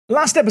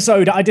Last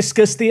episode, I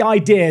discussed the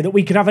idea that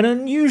we could have an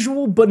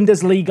unusual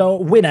Bundesliga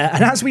winner,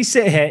 and as we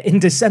sit here in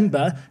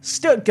December,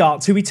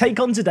 Stuttgart, who we take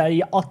on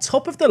today, are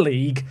top of the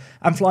league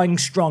and flying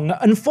strong.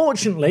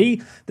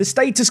 Unfortunately, the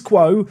status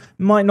quo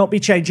might not be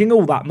changing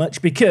all that much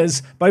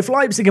because both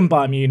Leipzig and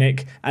Bayern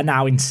Munich are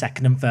now in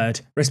second and third,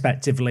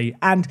 respectively,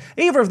 and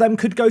either of them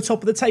could go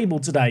top of the table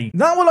today.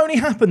 That will only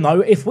happen,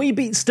 though, if we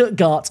beat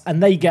Stuttgart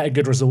and they get a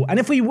good result, and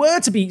if we were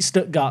to beat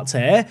Stuttgart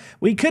here,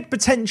 we could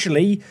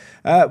potentially,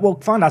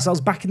 find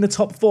ourselves back in the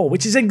top four,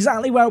 which is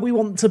exactly where we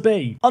want to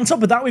be. On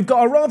top of that, we've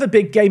got a rather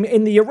big game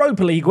in the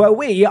Europa League where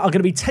we are going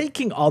to be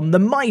taking on the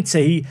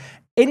mighty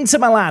Inter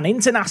Milan,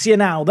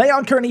 Internazionale. They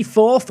are currently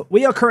fourth,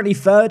 we are currently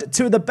third,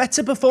 two of the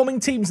better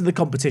performing teams in the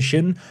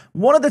competition.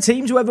 One of the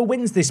teams, whoever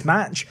wins this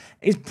match,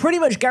 is pretty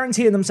much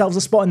guaranteeing themselves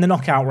a spot in the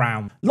knockout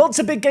round. Lots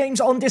of big games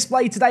on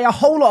display today, a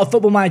whole lot of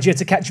Football Manager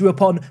to catch you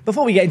up on.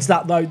 Before we get into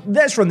that though,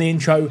 let's run the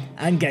intro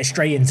and get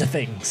straight into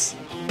things.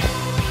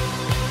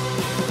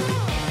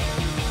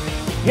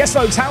 Yes,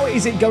 folks, how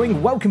is it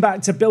going? Welcome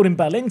back to Building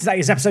Berlin. Today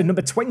is episode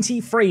number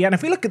 23, and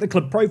if we look at the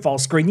club profile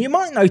screen, you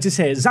might notice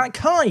here,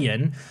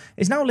 Zakharyan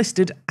is now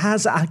listed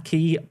as a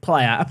key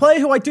player. A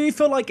player who I do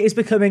feel like is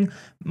becoming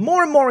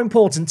more and more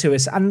important to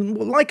us, and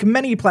like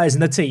many players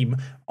in the team,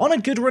 on a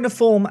good run of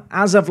form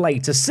as of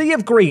late. A sea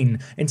of green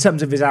in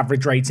terms of his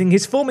average rating.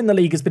 His form in the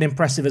league has been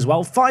impressive as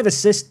well. 5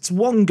 assists,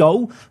 1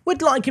 goal.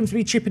 Would like him to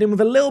be chipping in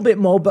with a little bit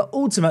more, but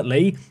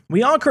ultimately,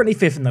 we are currently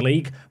 5th in the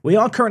league. We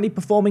are currently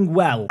performing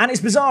well. And it's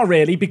bizarre,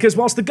 really, because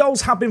whilst the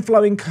goals have been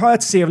flowing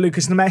courtesy of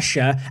Lucas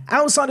Nemesha,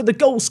 outside of the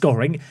goal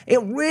scoring,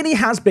 it really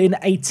has been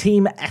a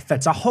team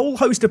effort. A whole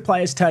host of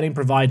players turning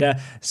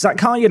provider.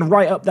 Zakharyan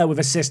right up there with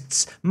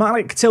assists.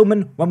 Malik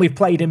Tillman, when we've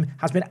played him,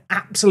 has been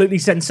absolutely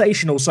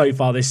sensational so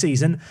far this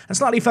season. And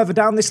slightly further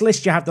down this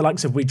list, you have the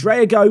likes of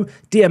Wiedreago,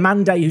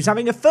 Diamande, who's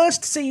having a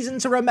first season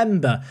to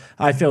remember,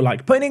 I feel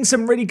like. Putting in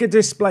some really good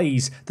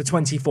displays, the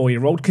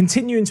 24-year-old,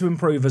 continuing to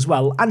improve as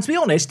well. And to be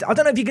honest, I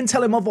don't know if you can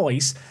tell in my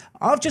voice,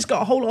 I've just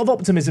got a whole lot of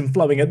optimism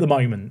flowing at the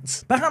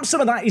moment. Perhaps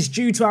some of that is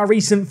due to our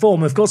recent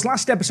form. Of course,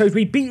 last episode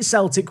we beat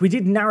Celtic. We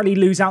did narrowly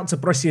lose out to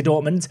Borussia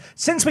Dortmund.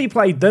 Since we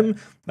played them,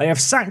 they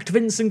have sacked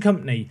Vincent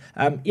Kompany.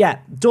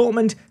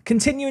 Dortmund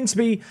continuing to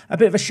be a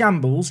bit of a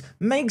shambles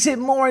makes it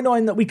more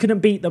annoying that we couldn't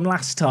beat them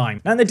last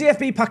time. Now, in the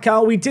DFB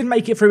Pokal, we did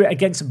make it through it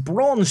against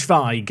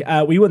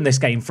Braunschweig. We won this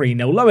game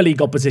 3-0. Lower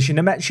league opposition,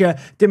 Nemesha,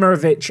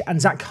 Dimirovic and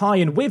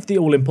Zakharyan with the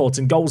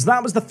all-important goals.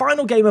 That was the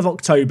final game of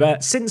October.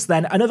 Since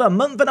then, another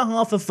month and a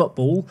half of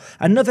football,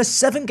 another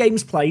 7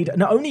 games played,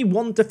 and only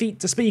 1 defeat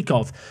to speak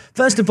of.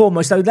 First and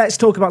foremost, though, let's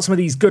talk about some of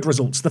these good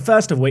results. The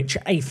first of which,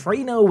 a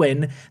 3-0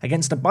 win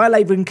against a Bayer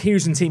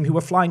Leverkusen team who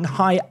were flying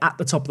high at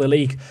the top of the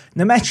league.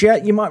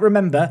 Nemesha, you might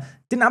remember,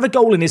 didn't have a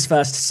goal in his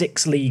first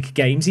 6 league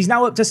games. He's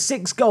now up to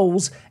 6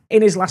 goals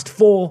in his last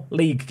 4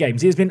 league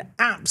games. He has been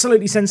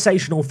absolutely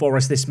sensational for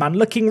us, this man.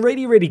 Looking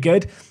really, really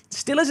good.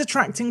 Still is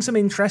attracting some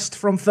interest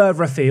from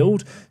further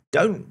afield.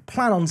 Don't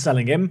plan on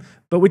selling him,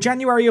 but with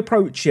January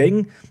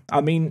approaching,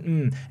 I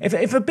mean,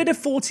 if a bid of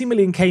 40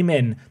 million came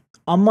in,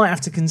 I might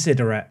have to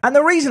consider it. And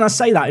the reason I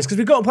say that is because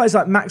we've got players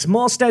like Max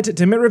Morstead,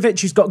 Dimirovic,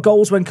 who's got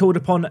goals when called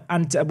upon,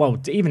 and,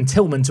 even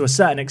Tillman to a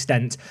certain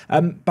extent,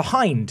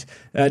 behind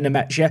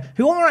Nemesha,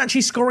 who are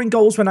actually scoring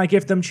goals when I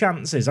give them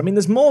chances. I mean,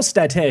 there's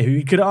Morstead here, who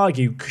you could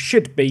argue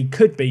should be,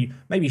 could be,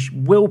 maybe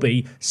will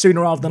be,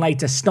 sooner rather than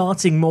later,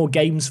 starting more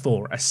games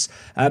for us.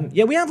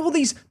 We have all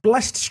these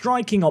blessed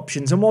striking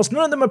options, and whilst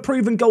none of them are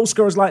proven goal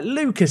scorers like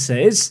Lucas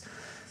is,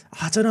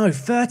 I don't know,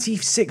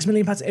 36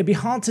 million pounds, it'd be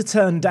hard to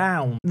turn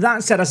down.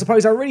 That said, I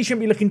suppose I really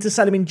shouldn't be looking to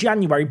sell him in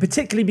January,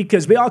 particularly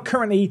because we are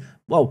currently,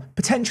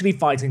 potentially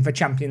fighting for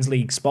Champions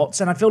League spots,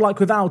 and I feel like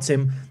without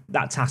him,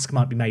 that task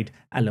might be made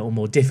a little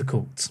more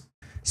difficult.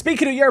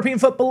 Speaking of European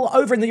football,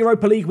 over in the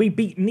Europa League, we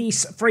beat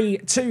Nice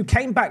 3-2,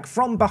 came back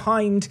from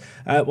behind,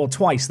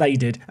 twice they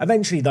did.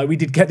 Eventually, though, we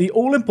did get the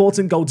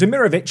all-important goal.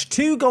 Dimirovic,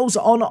 2 goals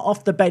on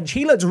off the bench.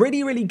 He looked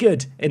really, really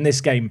good in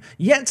this game.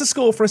 Yet to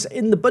score for us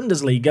in the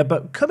Bundesliga,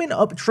 but coming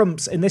up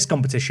trumps in this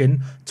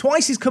competition.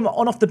 Twice he's come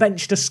on off the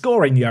bench to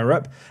score in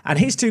Europe, and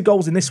his 2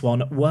 goals in this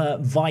one were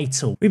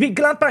vital. We beat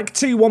Gladbach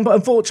 2-1, but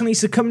unfortunately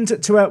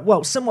succumbed to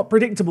a, somewhat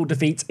predictable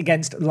defeat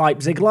against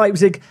Leipzig.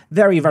 Leipzig,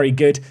 very, very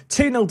good.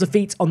 2-0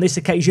 defeat on this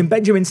occasion.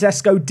 Benjamin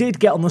Sesko did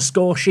get on the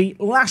score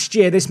sheet. Last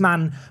year, this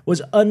man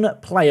was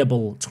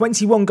unplayable.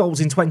 21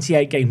 goals in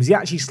 28 games. He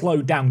actually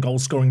slowed down goal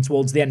scoring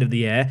towards the end of the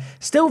year.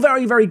 Still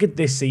very, very good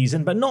this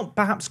season, but not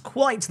perhaps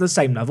quite to the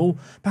same level.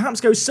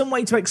 Perhaps goes some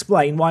way to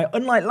explain why,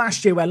 unlike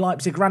last year where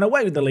Leipzig ran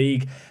away with the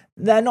league,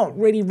 they're not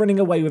really running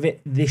away with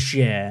it this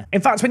year.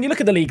 In fact, when you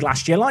look at the league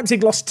last year,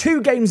 Leipzig lost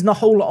 2 games in the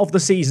whole of the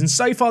season.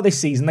 So far this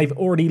season, they've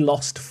already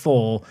lost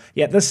 4.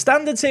 Yet the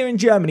standards here in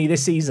Germany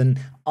this season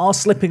are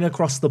slipping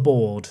across the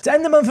board. To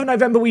end the month of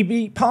November, we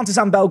beat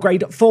Partizan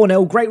Belgrade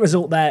 4-0. Great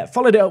result there.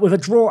 Followed it up with a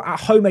draw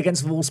at home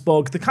against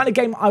Wolfsburg. The kind of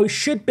game I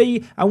should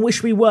be and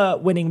wish we were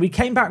winning. We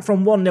came back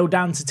from 1-0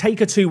 down to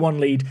take a 2-1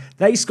 lead.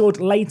 They scored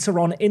later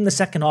on in the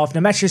second half.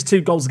 Nemes's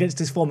 2 goals against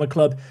his former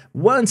club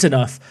weren't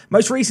enough.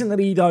 Most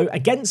recently, though,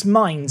 against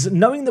Mainz,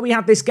 knowing that we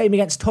had this game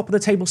against top of the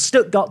table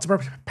Stuttgart to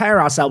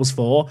prepare ourselves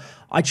for,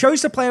 I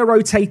chose to play a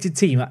rotated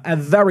team, a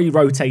very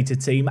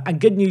rotated team, and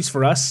good news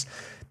for us,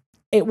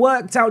 it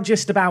worked out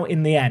just about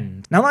in the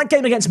end. Now, that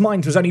game against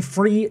Mainz was only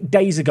 3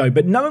 days ago,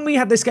 but knowing we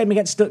had this game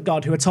against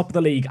Stuttgart, who are top of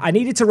the league, I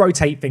needed to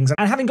rotate things.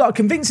 And having got a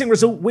convincing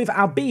result with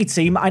our B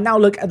team, I now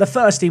look at the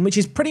first team, which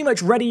is pretty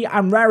much ready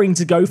and raring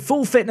to go.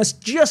 Full fitness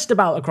just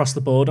about across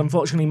the board.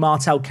 Unfortunately,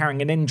 Martel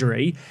carrying an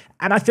injury.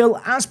 And I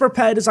feel as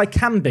prepared as I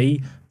can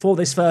be for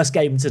this first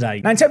game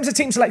today. Now, in terms of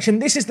team selection,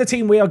 this is the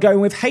team we are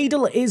going with.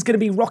 Hadel is going to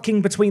be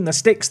rocking between the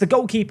sticks. The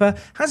goalkeeper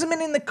hasn't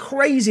been in the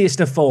craziest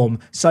of form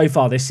so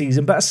far this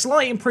season, but a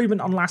slight improvement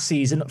on last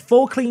season.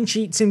 4 clean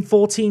sheets in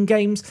 14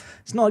 games.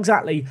 It's not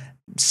exactly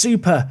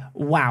super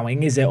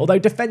wowing, is it? Although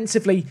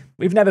defensively,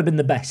 we've never been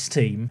the best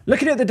team.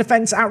 Looking at the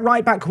defence at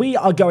right back, we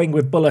are going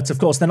with Bullet, of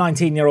course, the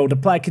 19-year-old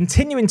player,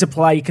 continuing to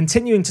play,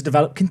 continuing to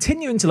develop,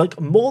 continuing to look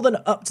more than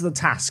up to the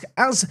task,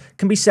 as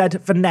can be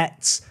said for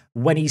Nets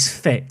when he's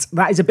fit.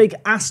 That is a big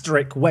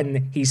asterisk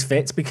when he's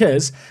fit,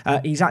 because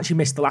he's actually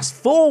missed the last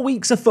 4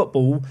 weeks of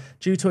football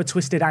due to a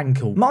twisted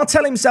ankle.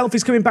 Martel himself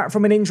is coming back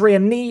from an injury, a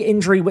knee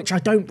injury, which I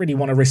don't really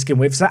want to risk him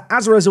with. So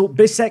as a result,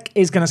 Bisek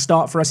is going to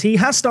start for us. He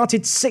has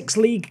started 6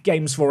 league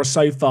games for us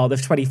so far, the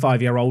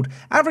 25-year-old,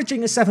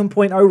 averaging a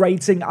 7.0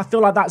 rating. I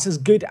feel like that's as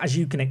good as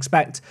you can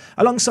expect.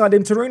 Alongside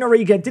him, Tarun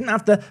Origa didn't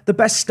have the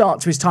best start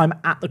to his time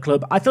at the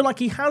club. I feel like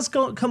he has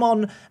come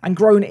on and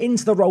grown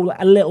into the role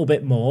a little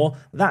bit more.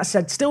 That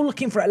said, still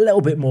looking for a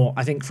little bit more,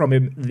 I think, from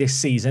him this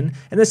season.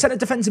 In the centre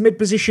defensive mid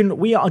position,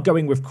 we are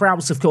going with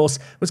Kraus, of course.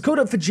 Was called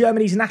up for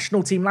Germany's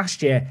national team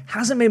last year.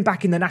 Hasn't been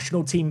back in the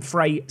national team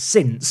fray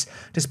since.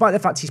 Despite the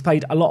fact he's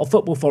played a lot of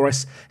football for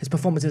us, his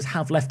performances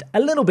have left a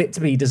little bit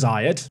to be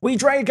desired.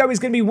 Drago is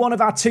going to be one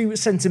of our 2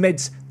 centre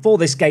mids for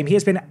this game. He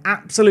has been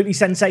absolutely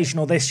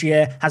sensational this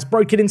year. Has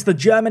broken into the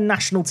German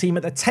national team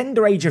at the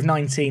tender age of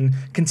 19,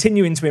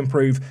 continuing to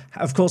improve.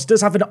 Of course,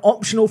 does have an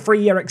optional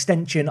 3-year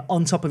extension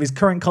on top of his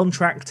current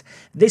contract.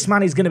 This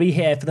man is going to be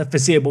here for the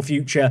foreseeable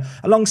future.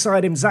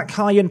 Alongside him, Zach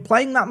Hyen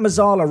playing that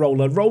Mazzala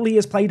role, a role he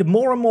has played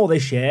more and more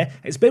this year.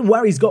 It's been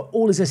where he's got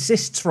all his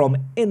assists from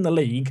in the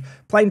league.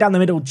 Playing down the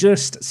middle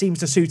just seems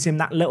to suit him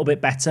that little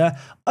bit better.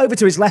 Over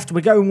to his left,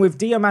 we're going with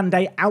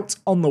Diomande out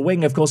on the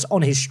wing, of course,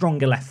 on his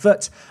stronger left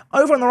foot.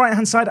 Over on the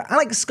right-hand side,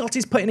 Alex Scott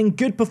is putting in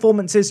good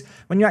performances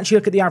when you actually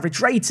look at the average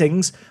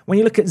ratings. When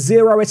you look at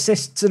 0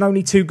 assists and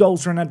only 2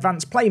 goals for an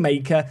advanced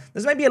playmaker,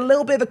 there's maybe a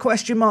little bit of a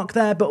question mark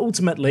there, but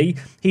ultimately,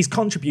 he's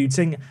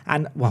contributing,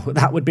 and, well,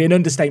 that would be an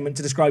understatement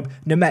to describe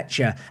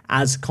Nemecha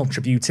as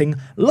contributing.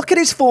 Look at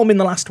his form in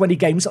the last 20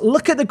 games.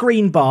 Look at the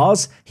green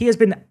bars. He has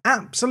been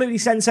absolutely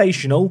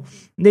sensational.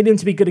 Need him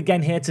to be good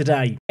again here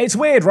today. It's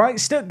weird, right?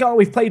 Stuttgart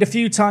we've played a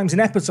few times in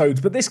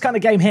episodes, but this kind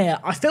of game here,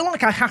 I feel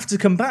like I have to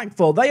come back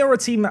for. They are a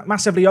team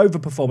massively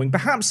overperforming.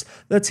 Perhaps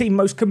the team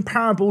most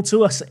comparable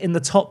to us in the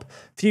top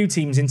few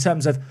teams in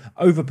terms of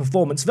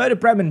overperformance. Werder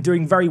Bremen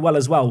doing very well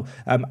as well.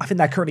 I think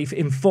they're currently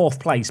in 4th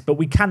place, but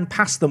we can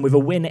pass them with a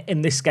win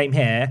in this game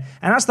here.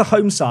 And as the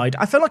home side,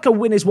 I feel like a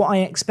win is what I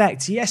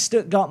expect. Yes,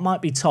 Stuttgart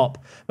might be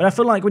top, but I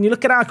feel like when you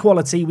look at our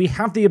quality, we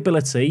have the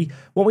ability.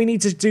 What we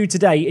need to do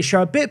today is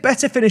show a bit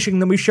better finishing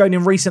than we've shown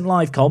in recent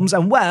live comms,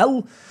 and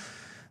well,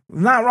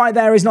 that right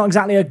there is not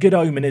exactly a good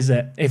omen, is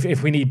it?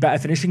 If we need better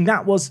finishing,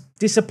 that was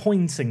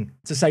disappointing,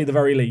 to say the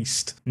very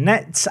least.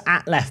 Nets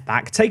at left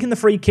back, taking the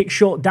free kick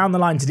short down the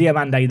line to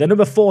Diomande. The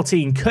number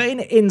 14,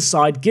 cutting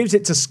inside, gives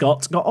it to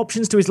Scott. Got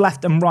options to his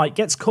left and right,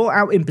 gets caught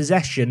out in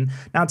possession.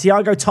 Now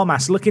Thiago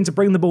Thomas looking to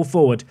bring the ball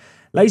forward.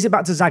 Lays it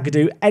back to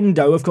Zagadou.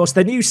 Endo, of course,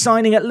 the new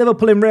signing at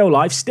Liverpool in real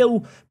life,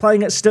 still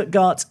playing at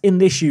Stuttgart in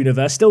this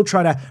universe, still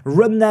trying to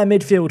run their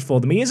midfield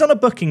for them. He is on a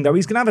booking, though.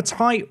 He's going to have a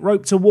tight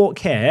rope to walk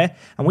here,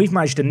 and we've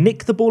managed to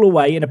nick the ball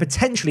away in a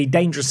potentially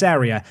dangerous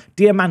area.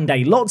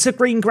 Diomande, lots of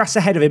green grass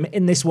ahead of him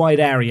in this wide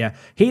area.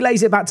 He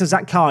lays it back to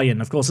Zach Hyen.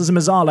 Of course, as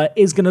Mazzala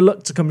is going to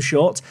look to come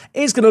short,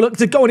 is going to look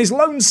to go on his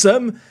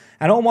lonesome.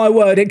 And oh my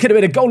word, it could have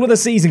been a goal of the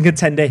season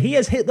contender. He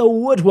has hit the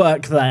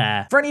woodwork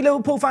there. For any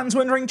Liverpool fans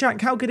wondering,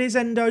 Jack, how good is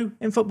Endo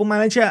in Football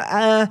Manager?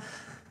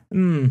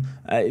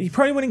 He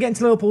probably wouldn't get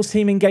into Liverpool's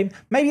team in game.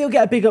 Maybe he'll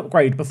get a big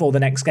upgrade before the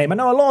next game. I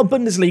know a lot of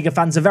Bundesliga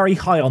fans are very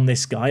high on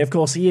this guy. Of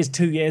course, he is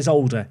 2 years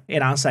older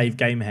in our save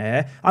game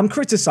here. I'm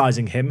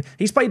criticising him.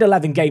 He's played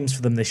 11 games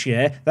for them this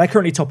year. They're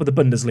currently top of the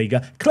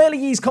Bundesliga. Clearly,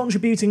 he's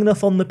contributing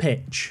enough on the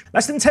pitch.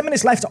 Less than 10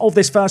 minutes left of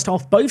this first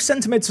half. Both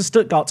centre mids for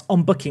Stuttgart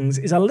on bookings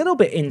is a little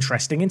bit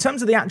interesting. In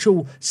terms of the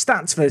actual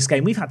stats for this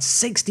game, we've had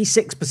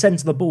 66%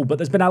 of the ball, but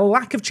there's been a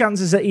lack of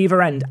chances at either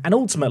end. And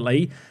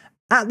ultimately,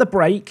 at the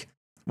break,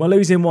 we're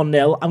losing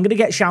 1-0. I'm going to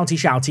get shouty.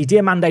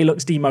 Diomande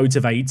looks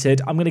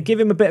demotivated. I'm going to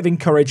give him a bit of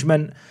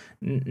encouragement.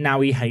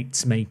 Now he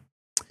hates me.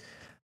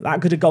 That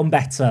could have gone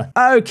better.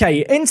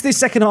 Okay, into this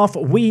second half,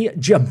 we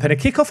jump. And a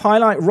kickoff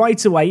highlight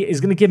right away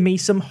is going to give me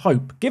some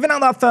hope. Given how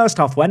that first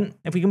half went,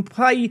 if we can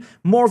play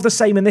more of the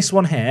same in this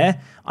one here,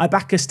 I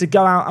back us to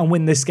go out and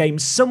win this game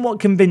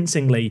somewhat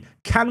convincingly.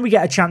 Can we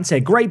get a chance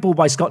here? Great ball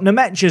by Scott.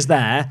 Nemec's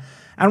there.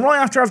 And right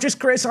after I've just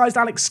criticised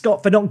Alex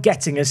Scott for not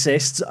getting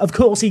assists, of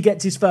course he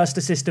gets his first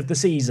assist of the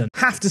season.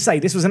 Have to say,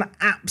 this was an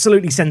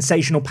absolutely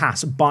sensational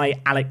pass by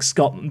Alex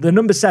Scott. The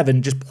number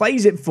 7 just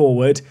plays it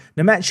forward.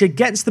 Nemec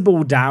gets the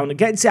ball down,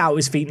 gets it out of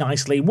his feet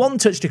nicely. 1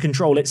 touch to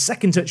control it,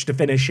 2nd touch to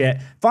finish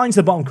it. Finds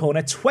the bottom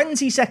corner,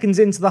 20 seconds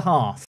into the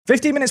half.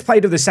 15 minutes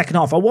played of the second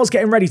half. I was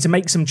getting ready to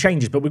make some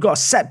changes, but we've got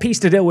a set piece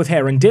to deal with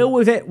here. And deal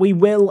with it we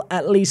will,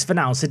 at least for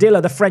now. Sedilla,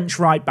 the French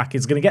right back,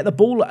 is going to get the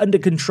ball under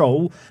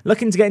control.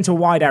 Looking to get into a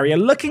wide area.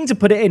 Looking to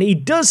put it in. He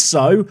does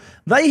so.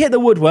 They hit the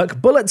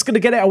woodwork. Bullet's going to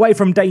get it away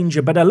from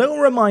danger, but a little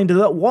reminder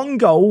that 1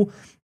 goal,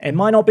 it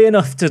might not be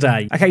enough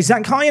today. Okay,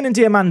 Zakhayan and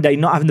Diamande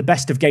not having the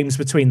best of games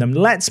between them.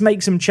 Let's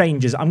make some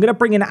changes. I'm going to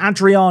bring in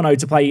Adriano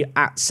to play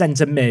at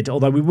centre mid,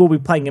 although we will be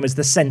playing him as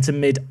the centre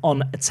mid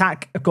on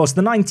attack. Of course,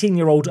 the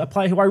 19-year-old, a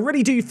player who I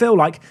really do feel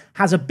like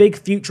has a big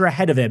future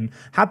ahead of him.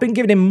 Have been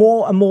giving him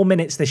more and more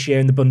minutes this year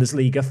in the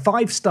Bundesliga.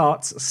 5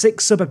 starts,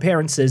 6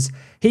 sub-appearances.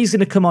 He's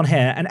going to come on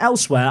here. And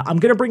elsewhere, I'm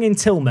going to bring in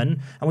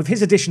Tillman. And with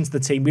his addition to the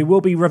team, we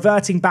will be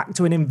reverting back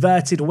to an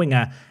inverted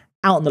winger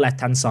out on the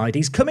left-hand side.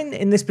 He's come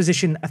in this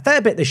position a fair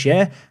bit this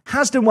year,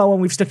 has done well when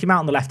we've stuck him out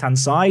on the left-hand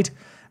side,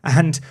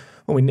 and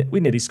well, we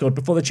nearly scored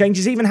before the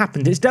changes even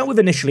happened. It's dealt with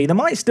initially. There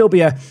might still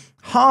be a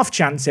half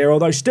chance here,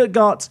 although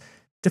Stuttgart,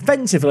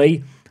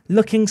 defensively,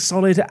 looking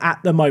solid at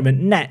the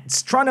moment.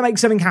 Nets, trying to make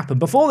something happen.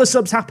 Before the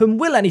subs happen,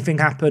 will anything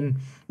happen?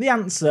 The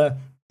answer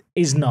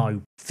is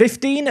no.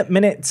 15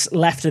 minutes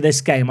left of this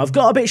game. I've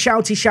got a bit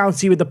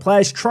shouty with the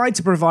players, tried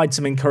to provide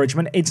some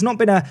encouragement. It's not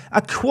been a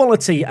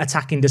quality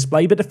attacking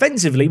display, but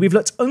defensively, we've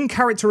looked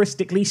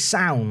uncharacteristically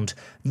sound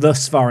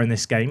thus far in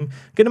this game.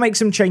 Going to make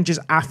some changes,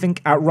 I think,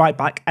 at right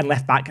back and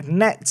left back.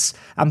 Nets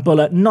and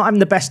Bullet not having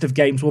the best of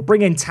games. We'll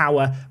bring in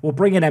Tower, we'll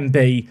bring in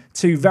MB,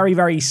 2 very,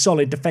 very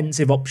solid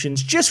defensive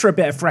options, just for a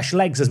bit of fresh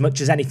legs as much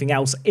as anything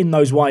else in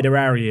those wider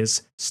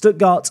areas.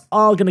 Stuttgart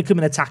are going to come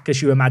and attack,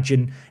 as you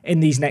imagine,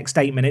 in these next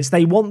 8 minutes.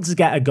 They want to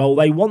get a goal.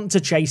 They want to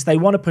chase. They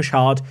want to push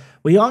hard.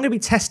 We are going to be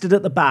tested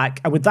at the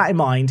back. And with that in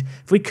mind,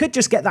 if we could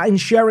just get that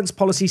insurance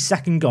policy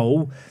second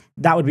goal,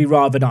 that would be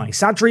rather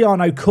nice.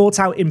 Adriano caught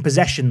out in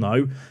possession,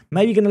 though.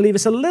 Maybe going to leave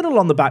us a little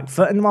on the back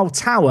foot. And while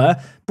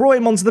Tower brought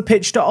him onto the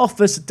pitch to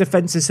offer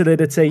defensive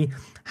solidity,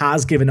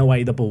 has given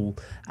away the ball.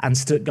 And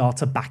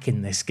Stuttgart are back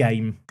in this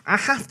game. I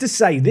have to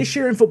say, this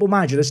year in Football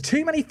Manager, there's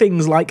too many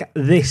things like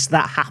this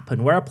that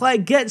happen, where a player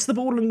gets the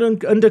ball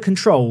under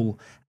control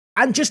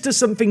and just does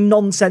something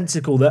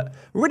nonsensical that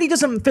really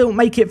doesn't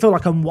make it feel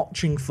like I'm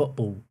watching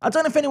football. I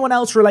don't know if anyone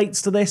else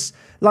relates to this.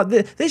 Like,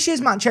 this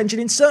year's match engine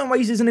in certain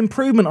ways is an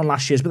improvement on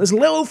last year's, but there's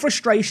little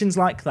frustrations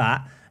like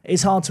that.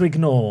 It's hard to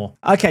ignore.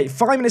 Okay,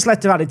 5 minutes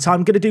left of added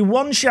time. Going to do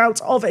one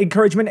shout of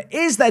encouragement.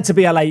 Is there to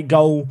be a late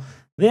goal?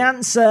 The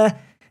answer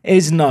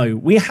is no.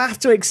 We have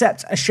to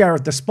accept a share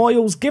of the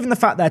spoils. Given the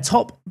fact they're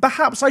top,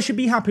 perhaps I should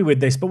be happy with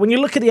this. But when you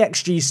look at the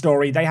XG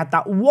story, they had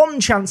that one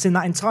chance in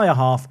that entire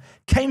half,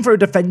 came for a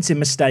defensive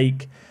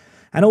mistake,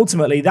 and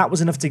ultimately that was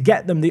enough to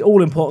get them the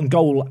all-important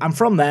goal. And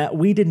from there,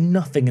 we did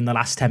nothing in the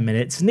last 10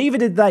 minutes. Neither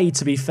did they,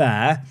 to be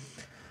fair.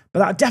 But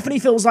that definitely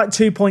feels like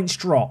 2 points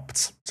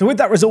dropped. So with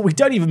that result, we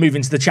don't even move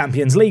into the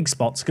Champions League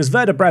spots, because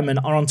Werder Bremen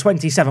are on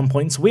 27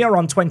 points. We are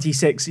on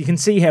 26. You can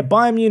see here,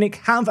 Bayern Munich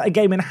have a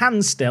game in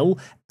hand still.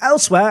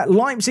 Elsewhere,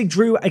 Leipzig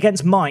drew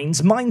against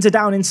Mainz. Mainz are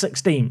down in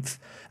 16th.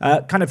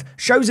 Kind of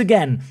shows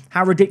again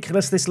how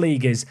ridiculous this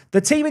league is.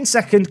 The team in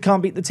second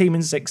can't beat the team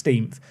in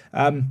 16th.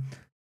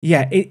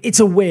 Yeah,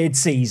 it's a weird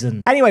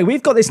season. Anyway,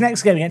 we've got this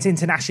next game against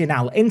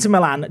Internazionale. Inter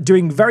Milan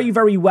doing very,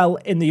 very well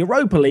in the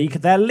Europa League.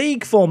 Their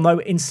league form, though,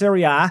 in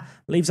Serie A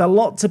leaves a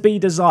lot to be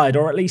desired,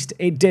 or at least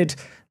it did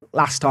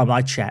last time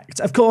I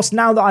checked. Of course,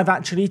 now that I've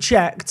actually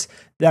checked,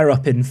 they're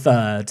up in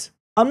third.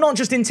 I'm not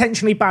just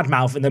intentionally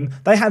bad-mouthing them.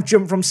 They have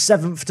jumped from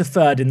 7th to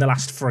 3rd in the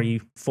last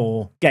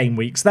 3-4 game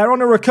weeks. They're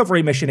on a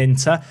recovery mission,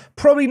 Inter.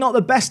 Probably not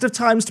the best of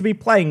times to be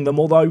playing them,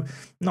 although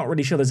not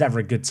really sure there's ever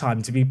a good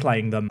time to be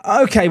playing them.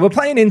 Okay, we're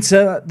playing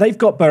Inter. They've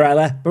got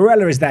Barella.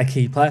 Barella is their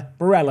keeper.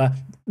 Barella,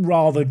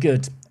 rather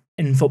good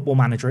in Football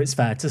Manager, it's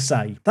fair to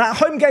say. That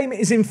home game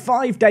is in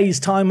 5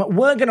 days' time.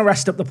 We're going to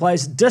rest up the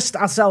players, dust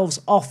ourselves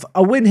off.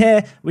 A win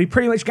here, we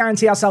pretty much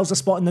guarantee ourselves a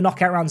spot in the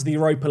knockout rounds of the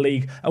Europa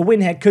League. A win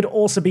here could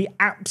also be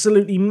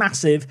absolutely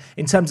massive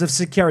in terms of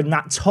securing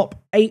that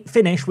top 8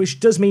 finish,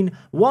 which does mean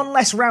one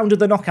less round of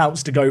the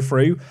knockouts to go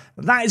through.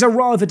 That is a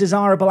rather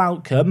desirable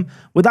outcome.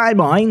 With that in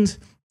mind,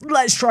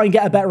 let's try and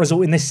get a better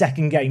result in this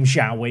second game,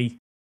 shall we?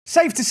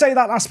 Safe to say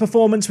that last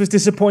performance was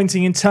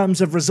disappointing in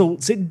terms of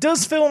results. It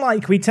does feel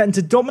like we tend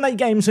to dominate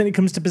games when it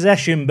comes to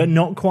possession, but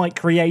not quite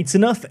create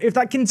enough. If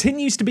that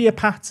continues to be a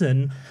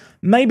pattern,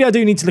 maybe I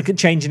do need to look at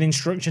changing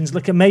instructions,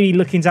 maybe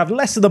looking to have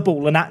less of the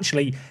ball and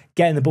actually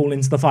getting the ball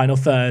into the final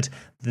third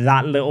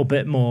that little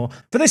bit more.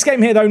 For this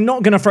game here, though,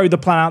 not going to throw the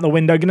plan out the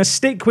window. Going to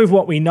stick with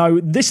what we know.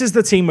 This is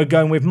the team we're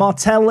going with.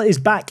 Martel is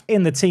back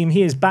in the team.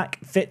 He is back,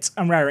 fit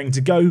and raring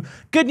to go.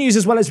 Good news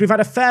as well as we've had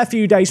a fair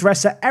few days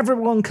rest, so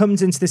everyone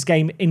comes into this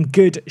game in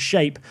good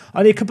shape.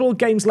 Only a couple of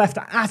games left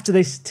after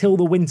this till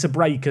the winter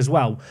break as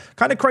well.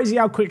 Kind of crazy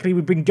how quickly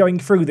we've been going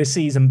through this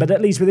season, but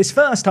at least with this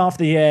first half of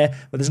the year,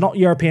 where there's not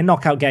European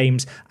knockout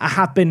games, I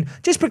have been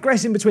just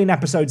progressing between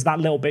episodes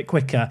that little bit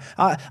quicker.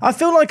 I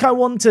feel like I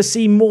want to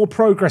see more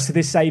progress of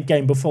this save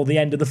game before the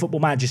end of the Football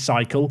Manager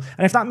cycle,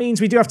 and if that means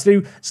we do have to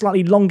do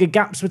slightly longer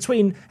gaps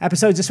between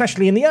episodes,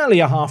 especially in the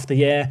earlier half of the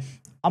year,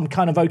 I'm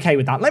kind of okay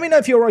with that. Let me know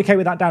if you're okay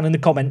with that down in the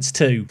comments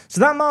too. So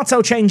that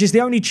Martel change is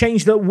the only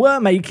change that we're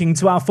making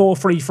to our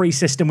 4-3-3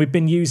 system we've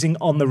been using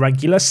on the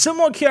regular.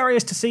 Somewhat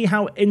curious to see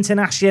how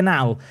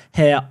Internazionale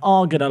here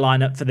are going to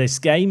line up for this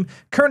game.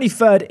 Currently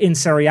third in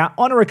Serie A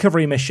on a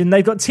recovery mission.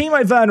 They've got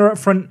Timo Werner up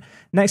front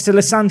next to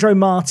Lisandro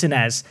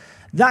Martinez.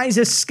 That is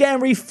a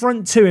scary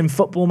front two in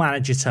Football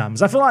Manager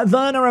terms. I feel like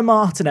Werner and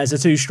Martinez are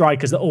two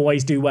strikers that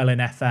always do well in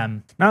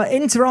FM. Now,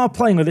 Inter are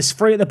playing with this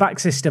three at the back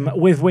system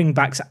with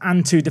wing-backs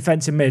and two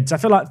defensive mids. I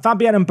feel like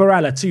Fabian and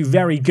Barella, two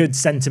very good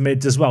centre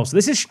mids as well. So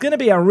this is going to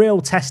be a real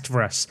test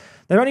for us.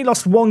 They've only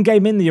lost one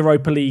game in the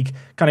Europa League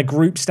kind of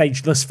group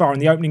stage thus far in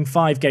the opening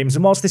 5 games.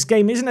 And whilst this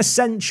game isn't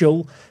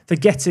essential for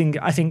getting,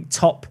 I think,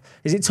 top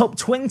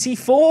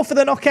 24 for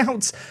the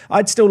knockouts?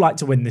 I'd still like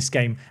to win this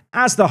game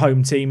as the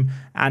home team.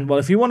 And, well,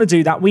 if we want to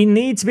do that, we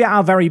need to be at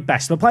our very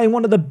best. We're playing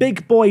one of the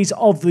big boys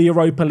of the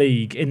Europa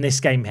League in this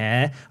game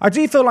here. I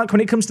do feel like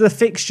when it comes to the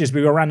fixtures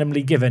we were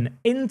randomly given,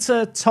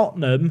 Inter,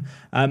 Tottenham,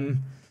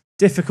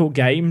 difficult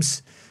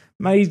games,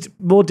 made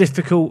more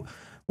difficult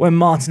when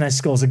Martinez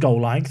scores a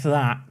goal like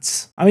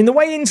that. I mean, the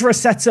way Inter are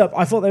set up,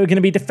 I thought they were going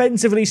to be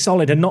defensively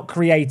solid and not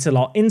create a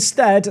lot.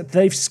 Instead,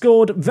 they've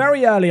scored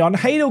very early on.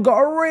 Hadel got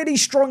a really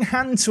strong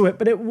hand to it,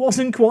 but it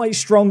wasn't quite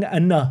strong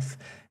enough.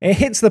 It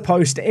hits the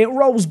post, it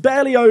rolls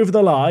barely over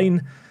the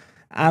line,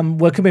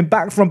 and we're coming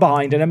back from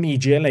behind, and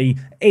immediately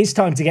it's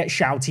time to get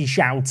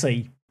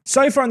shouty.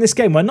 So far in this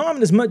game, we're not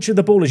having as much of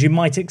the ball as you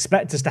might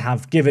expect us to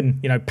have,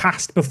 given,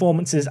 past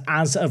performances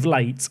as of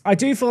late. I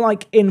do feel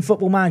like in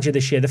Football Manager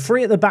this year, the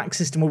three at the back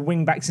system with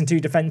wing-backs and two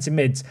defensive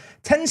mids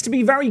tends to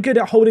be very good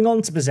at holding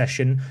on to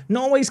possession,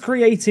 not always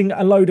creating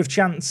a load of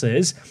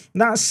chances.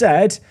 That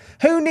said,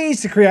 who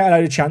needs to create a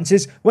load of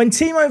chances when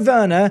Timo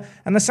Werner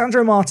and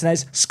Lisandro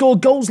Martinez score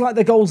goals like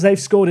the goals they've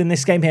scored in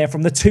this game here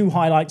from the 2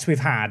 highlights we've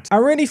had? I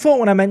really thought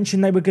when I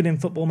mentioned they were good in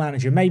Football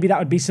Manager, maybe that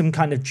would be some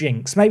kind of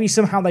jinx. Maybe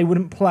somehow they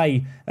wouldn't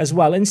play as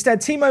well.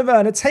 Instead, Timo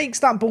Werner takes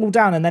that ball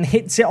down and then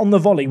hits it on the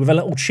volley with a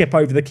little chip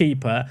over the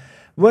keeper.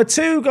 We're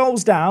 2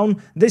 goals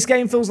down. This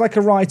game feels like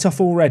a write-off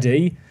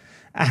already,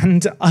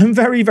 and I'm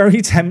very,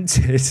 very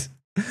tempted.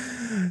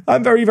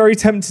 I'm very, very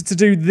tempted to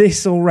do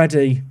this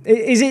already.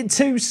 Is it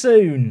too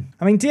soon?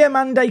 I mean,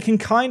 Diamande can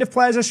kind of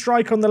play as a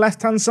striker on the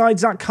left-hand side.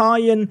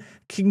 Zakharyan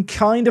can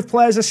kind of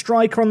play as a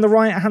striker on the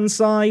right-hand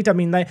side. I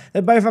mean, they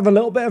both have a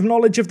little bit of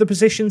knowledge of the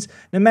positions.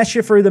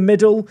 Nemesha through the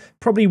middle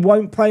probably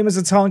won't play him as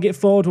a target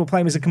forward. We'll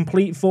play him as a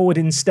complete forward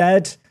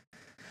instead.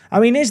 I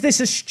mean, is this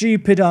a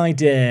stupid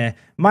idea?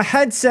 My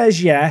head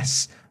says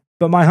yes,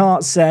 but my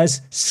heart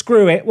says,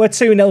 screw it, we're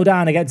 2-0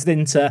 down against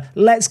Inter.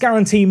 Let's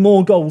guarantee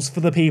more goals for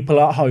the people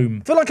at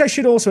home. I feel like I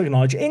should also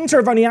acknowledge, Inter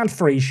have only had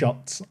 3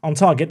 shots on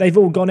target. They've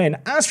all gone in.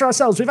 As for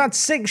ourselves, we've had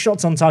 6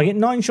 shots on target,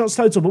 9 shots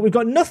total, but we've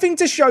got nothing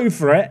to show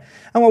for it.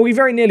 And, well, we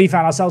very nearly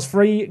found ourselves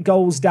 3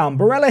 goals down.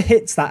 Barella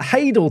hits that.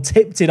 Hadel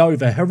tipped it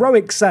over.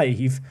 Heroic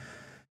save.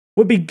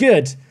 Would be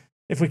good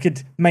if we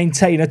could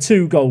maintain a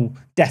 2-goal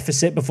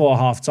deficit before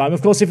half-time.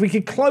 Of course, if we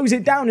could close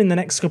it down in the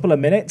next couple of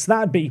minutes,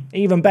 that'd be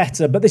even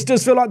better. But this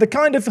does feel like the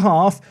kind of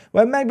half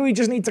where maybe we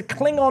just need to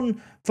cling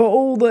on for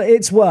all that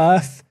it's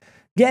worth,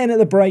 get in at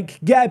the break,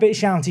 get a bit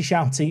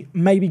shouty,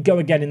 maybe go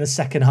again in the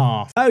second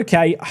half.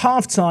 Okay,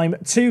 half-time,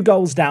 2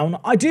 goals down.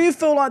 I do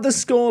feel like the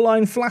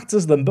scoreline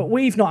flatters them, but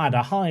we've not had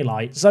a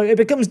highlight. So it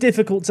becomes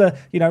difficult to,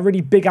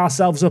 really big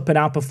ourselves up in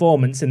our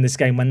performance in this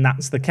game when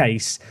that's the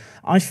case.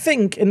 I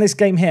think in this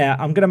game here,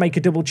 I'm going to make a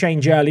double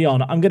change early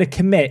on. I'm going to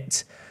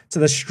commit to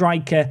the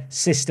striker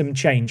system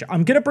change.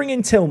 I'm going to bring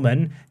in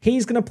Tillman.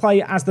 He's going to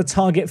play as the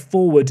target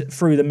forward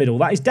through the middle.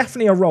 That is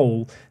definitely a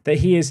role that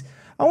he is,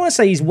 I want to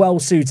say, he's well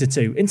suited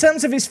to. In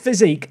terms of his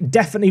physique,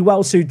 definitely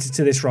well suited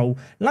to this role.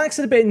 Lacks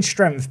it a bit in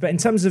strength, but in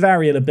terms of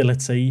aerial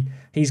ability,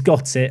 he's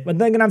got it. But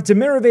then going to have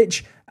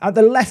Demirovic at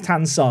the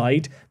left-hand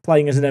side,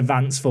 playing as an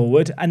advanced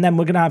forward, and then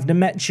we're going to have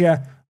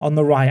Nemecha on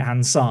the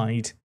right-hand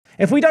side.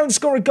 If we don't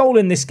score a goal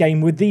in this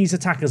game with these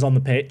attackers on the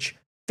pitch,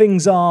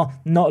 things are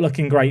not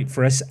looking great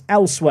for us.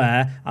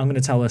 Elsewhere, I'm going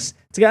to tell us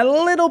to get a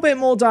little bit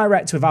more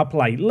direct with our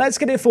play. Let's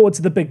get it forward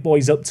to the big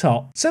boys up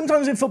top.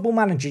 Sometimes in Football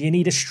Manager, you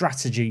need a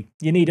strategy.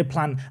 You need a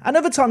plan. And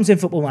other times in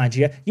Football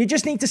Manager, you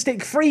just need to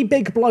stick 3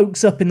 big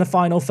blokes up in the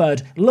final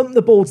third, lump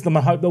the ball to them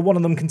and hope that one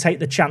of them can take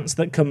the chance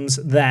that comes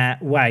their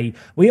way.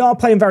 We are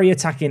playing very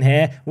attacking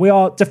here. We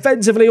are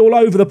defensively all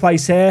over the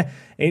place here.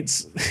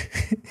 It's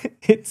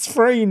it's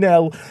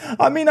 3-0.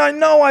 I mean, I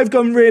know I've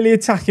gone really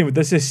attacking with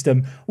the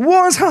system.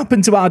 What has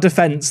happened to our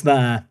defence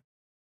there?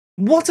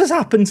 What has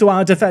happened to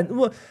our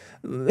defence?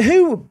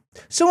 Who?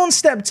 Someone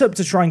stepped up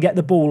to try and get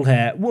the ball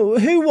here.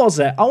 Who was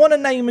it? I want to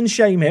name and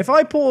shame here. If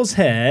I pause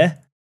here,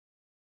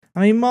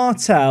 I mean,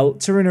 Martel,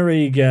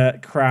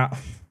 Torunariga, crap.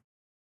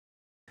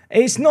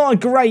 It's not a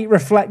great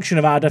reflection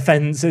of our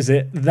defence, is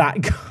it?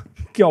 That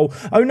goal.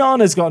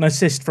 Onana's got an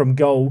assist from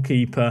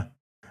goalkeeper.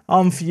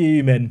 I'm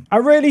fuming. I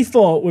really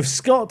thought with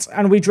Scott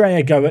and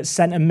Wiedrego at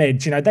centre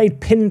mid, you know, they'd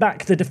pin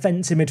back the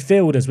defensive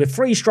midfielders. With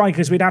 3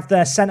 strikers, we'd have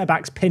their centre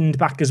backs pinned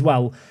back as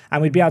well,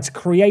 and we'd be able to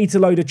create a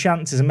load of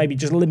chances and maybe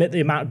just limit the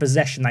amount of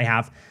possession they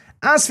have.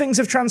 As things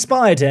have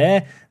transpired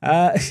here,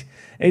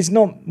 it's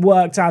not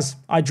worked as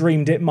I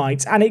dreamed it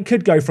might, and it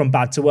could go from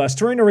bad to worse.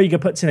 Torunariga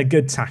puts in a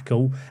good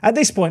tackle. At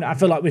this point, I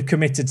feel like we've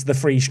committed to the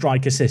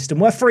 3-striker system.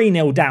 We're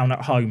 3-0 down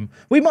at home.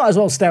 We might as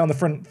well stay on the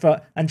front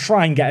foot and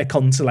try and get a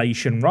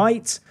consolation,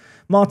 right?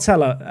 Martel,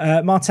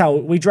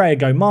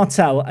 Wiedrego,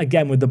 Martel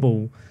again with the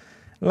ball.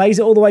 Lays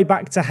it all the way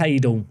back to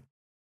Hadel.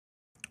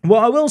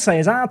 What I will say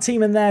is our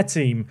team and their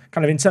team,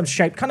 kind of in terms of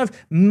shape, kind of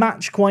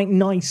match quite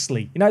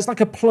nicely. You know, it's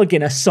like a plug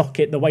in a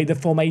socket, the way the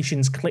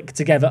formations click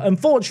together.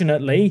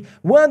 Unfortunately,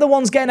 we're the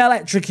ones getting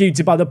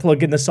electrocuted by the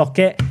plug in the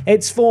socket.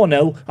 It's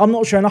 4-0. I'm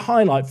not showing a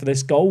highlight for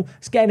this goal.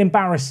 It's getting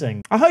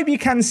embarrassing. I hope you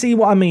can see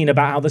what I mean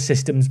about how the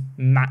systems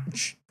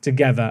match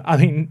together. I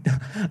mean,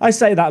 I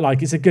say that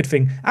like it's a good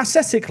thing.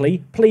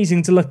 Aesthetically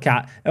pleasing to look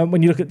at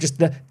when you look at just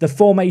the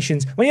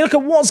formations. When you look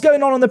at what's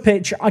going on the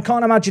pitch, I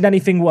can't imagine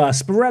anything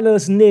worse.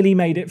 Barella's nearly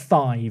made it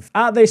 5.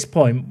 At this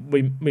point,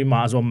 we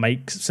might as well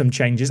make some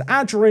changes.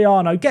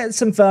 Adriano, get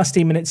some first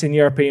team minutes in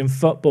European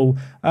football.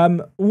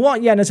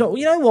 Watyen as well.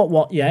 You know what,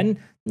 Watyen?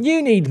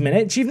 You need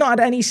minutes. You've not had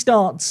any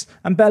starts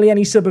and barely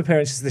any sub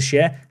appearances this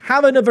year.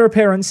 Have another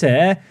appearance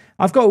here.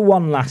 I've got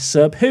one last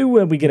sub. Who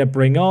are we going to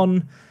bring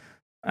on?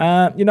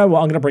 You know what,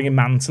 I'm going to bring in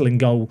Mantle in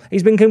goal.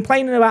 He's been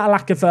complaining about a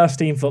lack of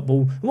first-team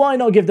football. Why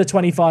not give the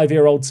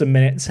 25-year-old some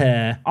minutes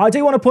here? I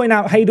do want to point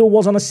out Hadel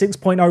was on a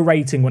 6.0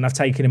 rating when I've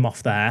taken him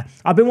off there.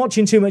 I've been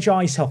watching too much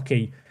ice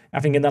hockey, I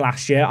think, in the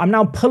last year. I'm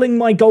now pulling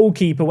my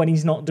goalkeeper when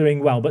he's not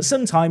doing well, but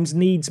sometimes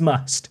needs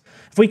must.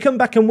 If we come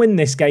back and win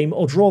this game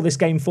or draw this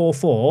game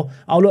 4-4,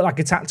 I'll look like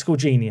a tactical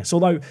genius.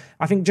 Although,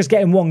 I think just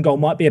getting 1 goal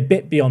might be a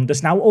bit beyond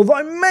us now,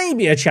 although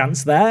maybe a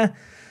chance there.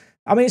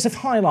 I mean, it's a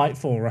highlight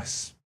for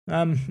us.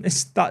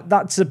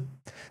 That's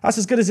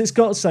as good as it's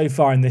got so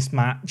far in this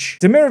match.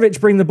 Demirovic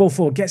bring the ball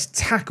forward, gets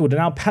tackled, and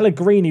now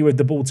Pellegrini with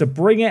the ball to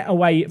bring it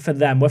away for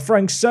them. We're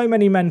throwing so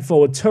many men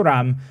forward.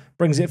 Thuram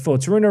brings it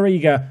forward.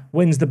 Torunariga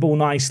wins the ball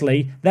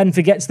nicely, then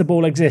forgets the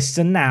ball exists,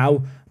 and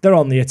now they're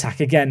on the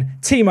attack again.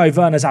 Timo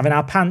Werner's having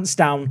our pants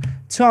down.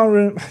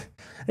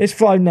 It's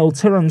 5-0.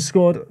 Thuram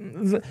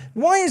scored.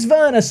 Why is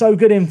Werner so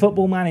good in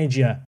Football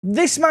Manager?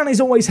 This man is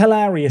always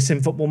hilarious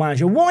in Football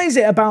Manager. Why is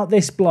it about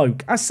this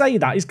bloke? I say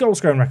that. His goal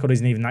scoring record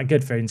isn't even that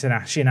good for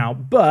international.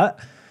 But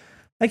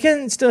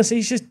against us,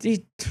 he's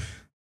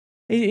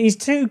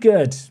too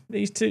good.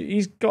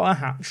 He's got a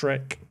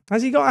hat-trick.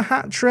 Has he got a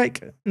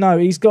hat-trick? No,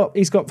 he's got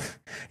 2.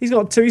 He's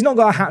not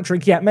got a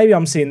hat-trick yet. Maybe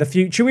I'm seeing the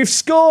future. We've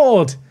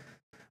scored!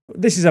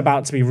 This is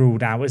about to be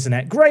ruled out, isn't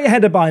it? Great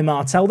header by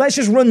Martel. Let's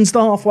just run to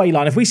the halfway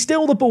line. If we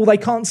steal the ball, they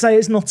can't say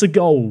it's not a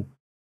goal.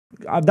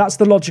 That's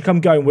the logic I'm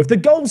going with. The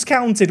goal's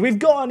counted. We've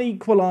got an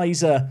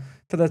equaliser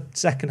for the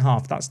second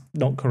half. That's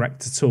not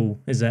correct at all,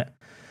 is it?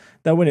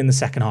 They're winning the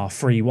second half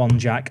 3-1,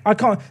 Jack.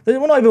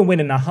 We're not even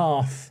winning a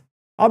half.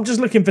 I'm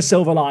just looking for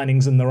silver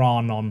linings and there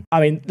are none.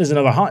 I mean, there's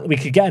another. We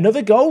could get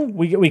another goal.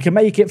 We can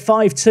make it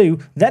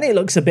 5-2. Then it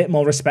looks a bit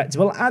more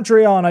respectable.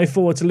 Adriano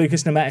forward to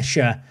Lucas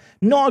Nemesha.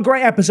 Not a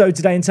great episode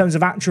today in terms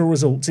of actual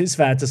results, it's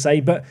fair to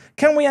say, but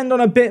can we end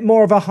on a bit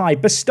more of a high?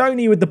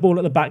 Bastoni with the ball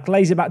at the back,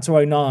 lays it back to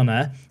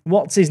Onana.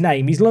 What's his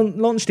name? He's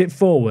launched it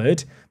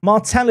forward.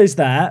 Martel is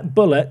there.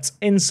 Bullet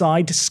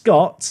inside.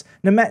 Scott.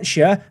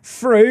 Nemesha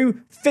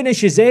through.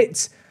 Finishes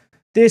it.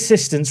 The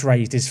assistant's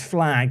raised his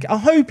flag. I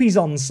hope he's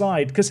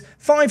onside because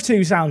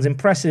 5-2 sounds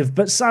impressive,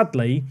 but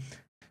sadly,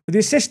 with the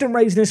assistant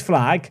raising his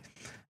flag,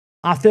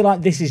 I feel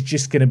like this is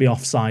just going to be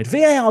offside.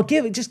 VAR,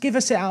 just give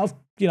us it out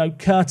of,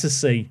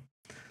 courtesy.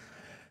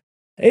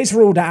 It's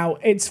ruled out.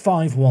 It's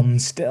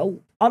 5-1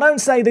 still. I don't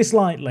say this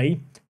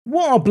lightly.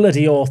 What a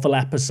bloody awful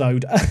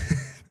episode.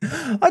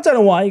 I don't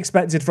know what I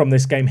expected from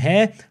this game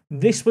here.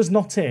 This was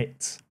not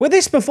it. With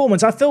this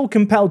performance, I feel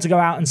compelled to go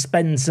out and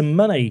spend some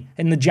money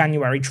in the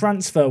January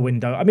transfer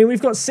window. I mean,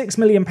 we've got £6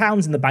 million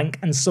in the bank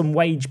and some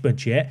wage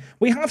budget.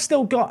 We have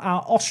still got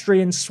our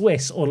Austrian,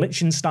 Swiss or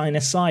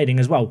Liechtensteiner siding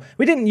as well.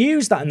 We didn't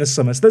use that in the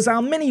summer, so there's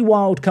our mini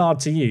wild card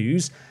to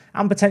use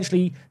and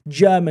potentially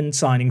German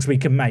signings we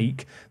can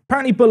make.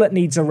 Apparently Bullet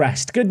needs a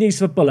rest. Good news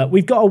for Bullet.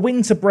 We've got a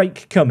winter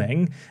break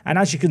coming, and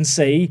as you can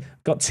see,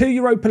 got 2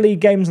 Europa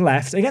League games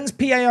left against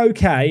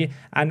PAOK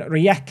and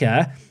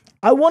Rijeka.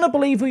 I want to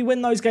believe we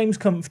win those games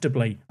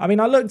comfortably. I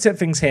mean, I looked at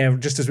things here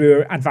just as we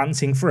were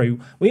advancing through.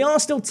 We are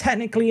still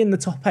technically in the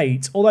top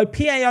 8, although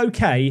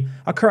PAOK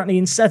are currently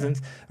in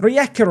 7th.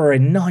 Rijeka are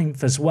in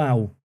 9th as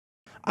well.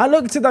 I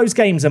looked at those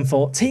games and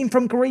thought, team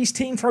from Greece,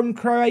 team from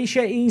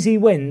Croatia, easy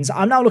wins.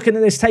 I'm now looking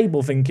at this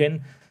table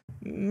thinking,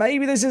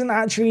 maybe this isn't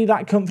actually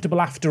that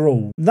comfortable after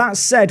all. That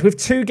said, with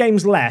 2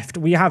 games left,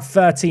 we have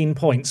 13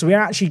 points, so we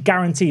are actually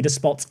guaranteed a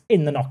spot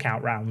in the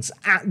knockout rounds,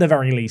 at the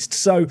very least.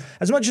 So,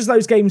 as much as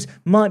those games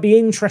might be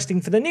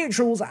interesting for the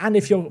neutrals, and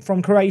if you're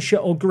from Croatia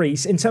or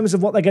Greece, in terms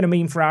of what they're going to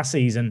mean for our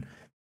season,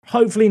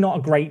 hopefully not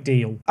a great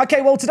deal.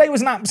 Okay, well, today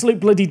was an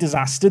absolute bloody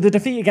disaster. The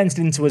defeat against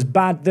Inter was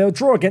bad. The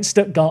draw against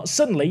Stuttgart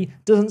suddenly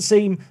doesn't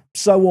seem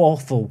so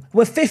awful.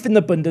 We're 5th in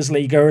the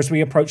Bundesliga as we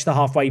approach the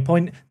halfway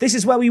point. This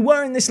is where we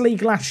were in this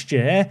league last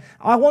year.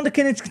 I want to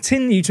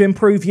continue to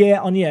improve year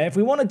on year. If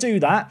we want to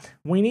do that,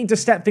 we need to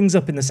step things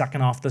up in the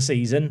second half of the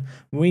season.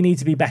 We need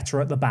to be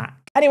better at the back.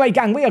 Anyway,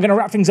 gang, we are going to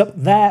wrap things up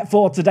there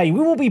for today. We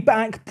will be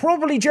back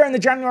probably during the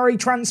January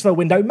transfer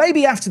window,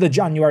 maybe after the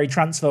January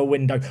transfer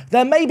window.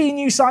 There may be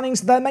new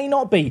signings, there may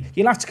not be.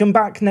 You'll have to come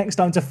back next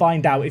time to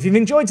find out. If you've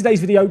enjoyed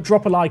today's video,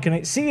 drop a like on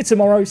it. See you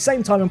tomorrow,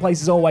 same time and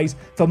place as always,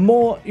 for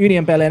more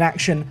Union Berlin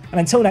action. And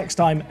until next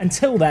time,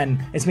 until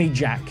then, it's me,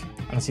 Jack,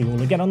 and I'll see you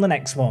all again on the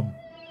next one.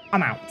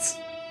 I'm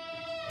out.